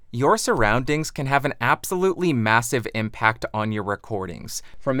Your surroundings can have an absolutely massive impact on your recordings.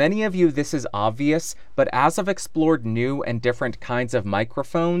 For many of you, this is obvious, but as I've explored new and different kinds of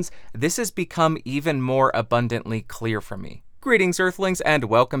microphones, this has become even more abundantly clear for me. Greetings, Earthlings, and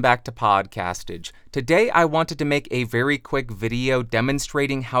welcome back to Podcastage. Today, I wanted to make a very quick video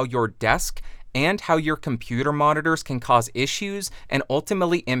demonstrating how your desk and how your computer monitors can cause issues and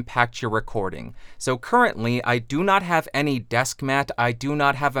ultimately impact your recording. So currently, I do not have any desk mat, I do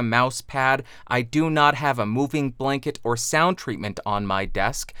not have a mouse pad, I do not have a moving blanket or sound treatment on my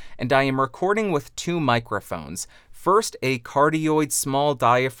desk, and I am recording with two microphones. First, a cardioid small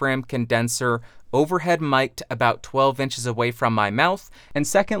diaphragm condenser overhead mic'd about 12 inches away from my mouth, and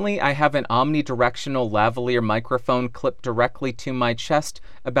secondly, I have an omnidirectional lavalier microphone clipped directly to my chest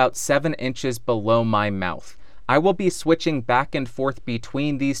about 7 inches below my mouth. I will be switching back and forth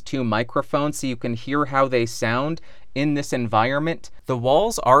between these two microphones so you can hear how they sound in this environment. The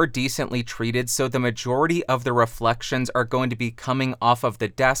walls are decently treated, so the majority of the reflections are going to be coming off of the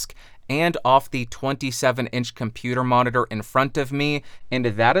desk and off the 27-inch computer monitor in front of me, and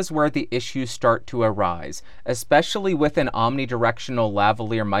that is where the issues start to arise, especially with an omnidirectional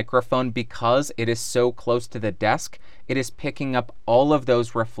lavalier microphone because it is so close to the desk, it is picking up all of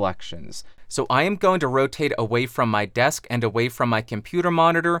those reflections. So I am going to rotate away from my desk and away from my computer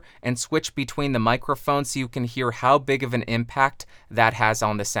monitor and switch between the microphones so you can hear how big of an impact that has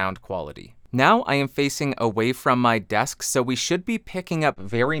on the sound quality. Now I am facing away from my desk, so we should be picking up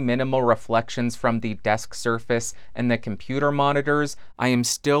very minimal reflections from the desk surface and the computer monitors. I am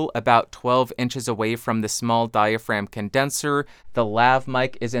still about 12 inches away from the small diaphragm condenser. The lav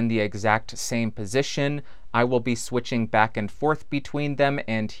mic is in the exact same position. I will be switching back and forth between them,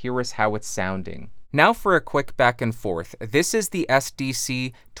 and here is how it's sounding. Now for a quick back and forth. This is the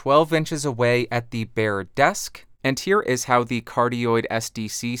SDC 12 inches away at the bare desk. And here is how the cardioid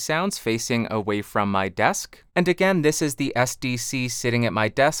SDC sounds facing away from my desk. And again, this is the SDC sitting at my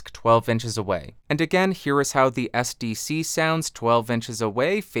desk 12 inches away. And again, here is how the SDC sounds 12 inches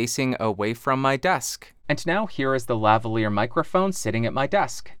away facing away from my desk. And now here is the lavalier microphone sitting at my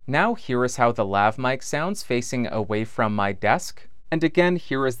desk. Now here is how the lav mic sounds facing away from my desk. And again,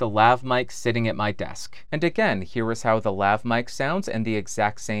 here is the lav mic sitting at my desk. And again, here is how the lav mic sounds in the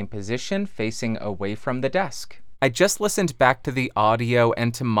exact same position facing away from the desk. I just listened back to the audio,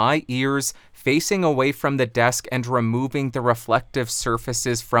 and to my ears, facing away from the desk and removing the reflective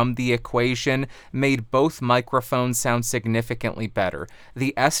surfaces from the equation made both microphones sound significantly better.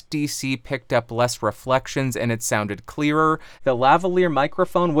 The SDC picked up less reflections and it sounded clearer. The lavalier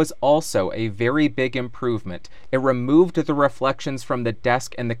microphone was also a very big improvement. It removed the reflections from the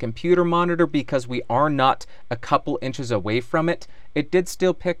desk and the computer monitor because we are not a couple inches away from it. It did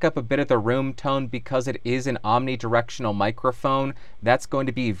still pick up a bit of the room tone because it is an omnidirectional microphone. That's going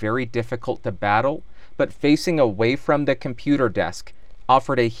to be very difficult to battle, but facing away from the computer desk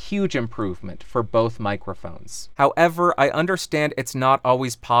offered a huge improvement for both microphones. However, I understand it's not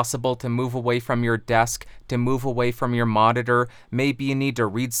always possible to move away from your desk, to move away from your monitor. Maybe you need to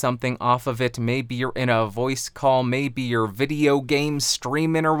read something off of it, maybe you're in a voice call, maybe you're video game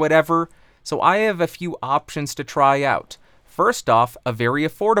streaming or whatever. So I have a few options to try out. First off, a very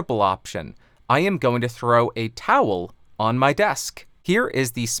affordable option. I am going to throw a towel on my desk. Here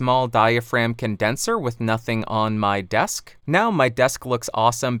is the small diaphragm condenser with nothing on my desk. Now my desk looks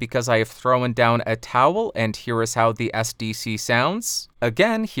awesome because I have thrown down a towel, and here is how the SDC sounds.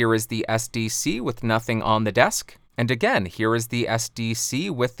 Again, here is the SDC with nothing on the desk. And again, here is the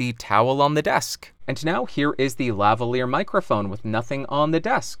SDC with the towel on the desk. And now here is the lavalier microphone with nothing on the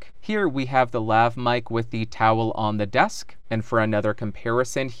desk. Here we have the lav mic with the towel on the desk. And for another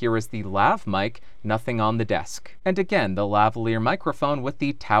comparison, here is the lav mic, nothing on the desk. And again, the lavalier microphone with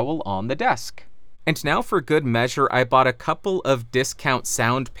the towel on the desk. And now for good measure, I bought a couple of discount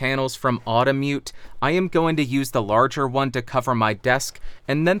sound panels from Automute. I am going to use the larger one to cover my desk,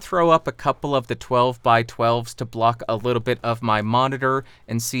 and then throw up a couple of the 12 by 12s to block a little bit of my monitor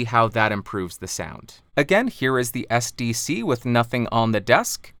and see how that improves the sound. Again, here is the SDC with nothing on the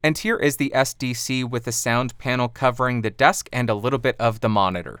desk, and here is the SDC with the sound panel covering the desk and a little bit of the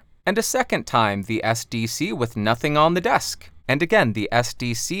monitor. And a second time, the SDC with nothing on the desk. And again, the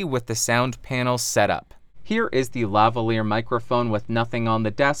SDC with the sound panel set up. Here is the lavalier microphone with nothing on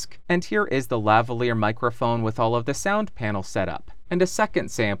the desk, and here is the lavalier microphone with all of the sound panel set up. And a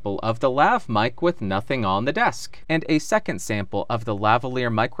second sample of the lav mic with nothing on the desk. And a second sample of the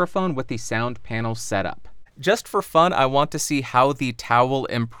lavalier microphone with the sound panel set up. Just for fun, I want to see how the towel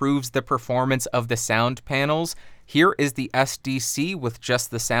improves the performance of the sound panels. Here is the SDC with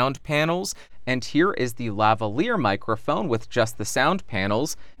just the sound panels, And here is the lavalier microphone with just the sound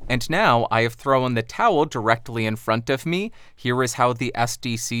panels. And now I have thrown the towel directly in front of me. Here is how the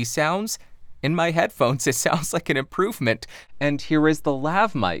SDC sounds. In my headphones, it sounds like an improvement. And here is the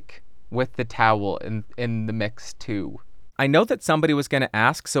lav mic with the towel in the mix too. I know that somebody was going to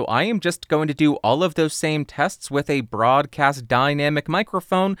ask, so I am just going to do all of those same tests with a broadcast dynamic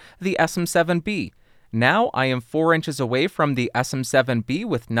microphone, the SM7B. Now I am 4 inches away from the SM7B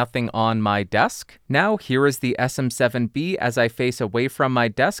with nothing on my desk. Now here is the SM7B as I face away from my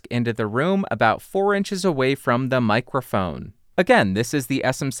desk into the room about 4 inches away from the microphone. Again, this is the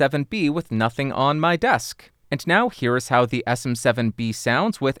SM7B with nothing on my desk. And now here is how the SM7B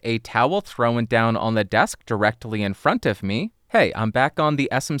sounds with a towel thrown down on the desk directly in front of me. Hey, I'm back on the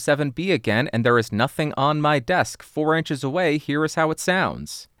SM7B again and there is nothing on my desk 4 inches away. Here is how it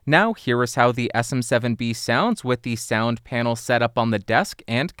sounds. Now here is how the SM7B sounds with the sound panel set up on the desk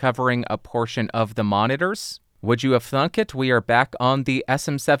and covering a portion of the monitors. Would you have thunk it? We are back on the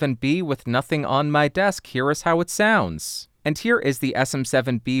SM7B with nothing on my desk. Here is how it sounds. And here is the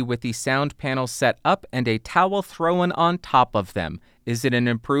SM7B with the sound panel set up and a towel thrown on top of them. Is it an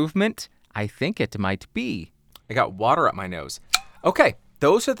improvement? I think it might be. I got water up my nose. Okay,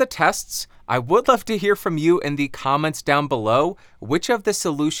 those are the tests. I would love to hear from you in the comments down below. Which of the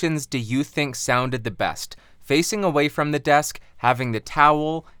solutions do you think sounded the best? Facing away from the desk, having the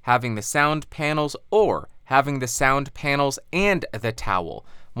towel, having the sound panels, or having the sound panels and the towel?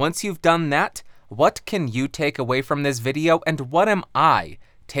 Once you've done that, what can you take away from this video, and what am I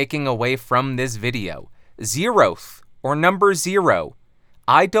taking away from this video? Zeroth, or number 0.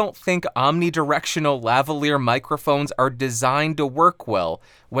 I don't think omnidirectional lavalier microphones are designed to work well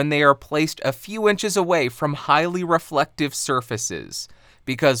when they are placed a few inches away from highly reflective surfaces,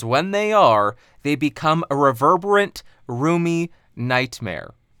 because when they are, they become a reverberant, roomy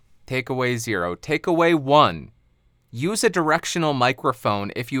nightmare. Takeaway 0. Takeaway 1. Use a directional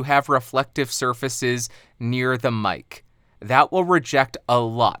microphone if you have reflective surfaces near the mic. That will reject a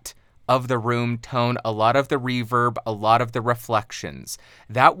lot of the room tone, a lot of the reverb, a lot of the reflections.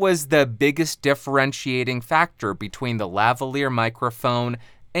 That was the biggest differentiating factor between the lavalier microphone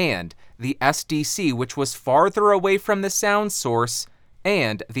and the SDC, which was farther away from the sound source,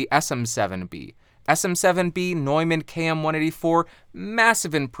 and the SM7B. SM7B Neumann KM184,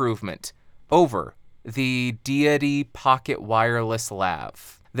 massive improvement over the Deity Pocket Wireless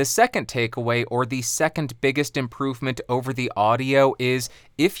Lav. The second takeaway, or the second biggest improvement over the audio, is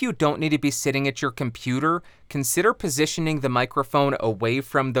if you don't need to be sitting at your computer, consider positioning the microphone away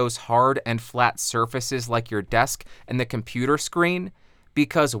from those hard and flat surfaces like your desk and the computer screen,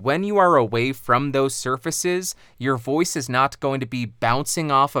 because when you are away from those surfaces, your voice is not going to be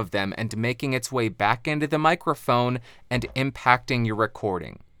bouncing off of them and making its way back into the microphone and impacting your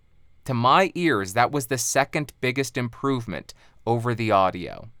recording. To my ears, that was the second biggest improvement over the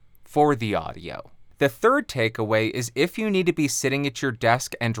audio, for the audio. The third takeaway is if you need to be sitting at your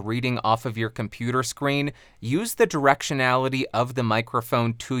desk and reading off of your computer screen, use the directionality of the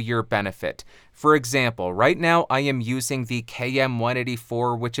microphone to your benefit. For example, right now I am using the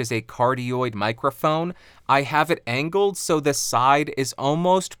KM184, which is a cardioid microphone. I have it angled so the side is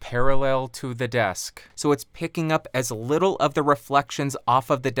almost parallel to the desk. So it's picking up as little of the reflections off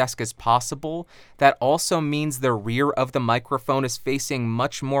of the desk as possible. That also means the rear of the microphone is facing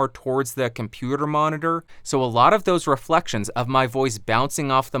much more towards the computer monitor. So a lot of those reflections of my voice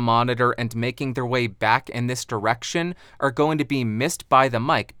bouncing off the monitor and making their way back in this direction are going to be missed by the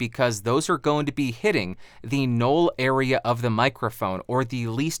mic, because those are going to be hitting the null area of the microphone, or the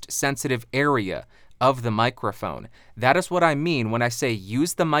least sensitive area of the microphone. That is what I mean when I say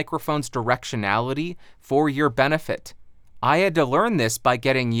use the microphone's directionality for your benefit. I had to learn this by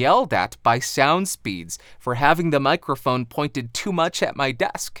getting yelled at by SoundSpeeds for having the microphone pointed too much at my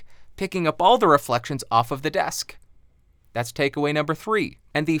desk, picking up all the reflections off of the desk. That's takeaway number 3.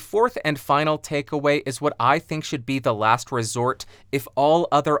 And the fourth and final takeaway is what I think should be the last resort if all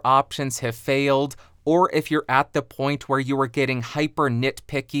other options have failed, or if you're at the point where you are getting hyper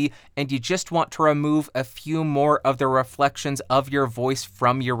nitpicky and you just want to remove a few more of the reflections of your voice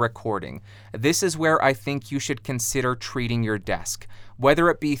from your recording. This is where I think you should consider treating your desk. Whether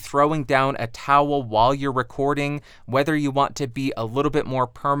it be throwing down a towel while you're recording, whether you want to be a little bit more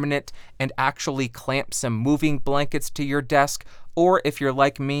permanent and actually clamp some moving blankets to your desk, or if you're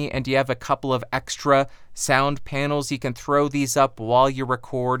like me and you have a couple of extra sound panels, you can throw these up while you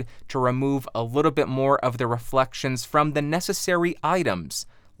record to remove a little bit more of the reflections from the necessary items,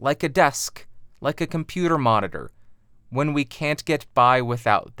 like a desk, like a computer monitor, when we can't get by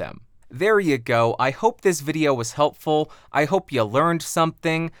without them. There you go. I hope this video was helpful. I hope you learned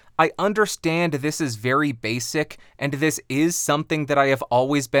something. I understand this is very basic, and this is something that I have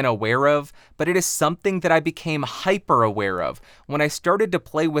always been aware of, but it is something that I became hyper aware of when I started to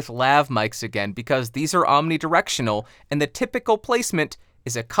play with lav mics again, because these are omnidirectional, and the typical placement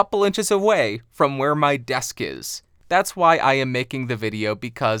is a couple inches away from where my desk is. That's why I am making the video,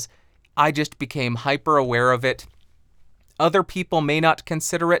 because I just became hyper aware of it. Other people may not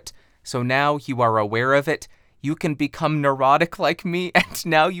consider it, so now you are aware of it. You can become neurotic like me, and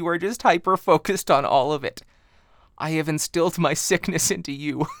now you are just hyper-focused on all of it. I have instilled my sickness into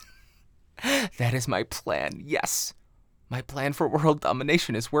you. That is my plan, yes. My plan for world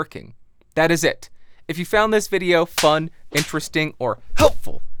domination is working. That is it. If you found this video fun, interesting, or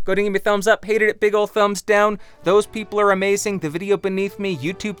helpful, go ahead and give me a thumbs up. Hated it, big ol' thumbs down. Those people are amazing. The video beneath me,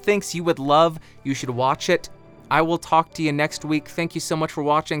 YouTube thinks you would love. You should watch it. I will talk to you next week. Thank you so much for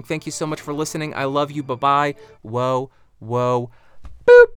watching. Thank you so much for listening. I love you. Bye-bye. Whoa, whoa, boop.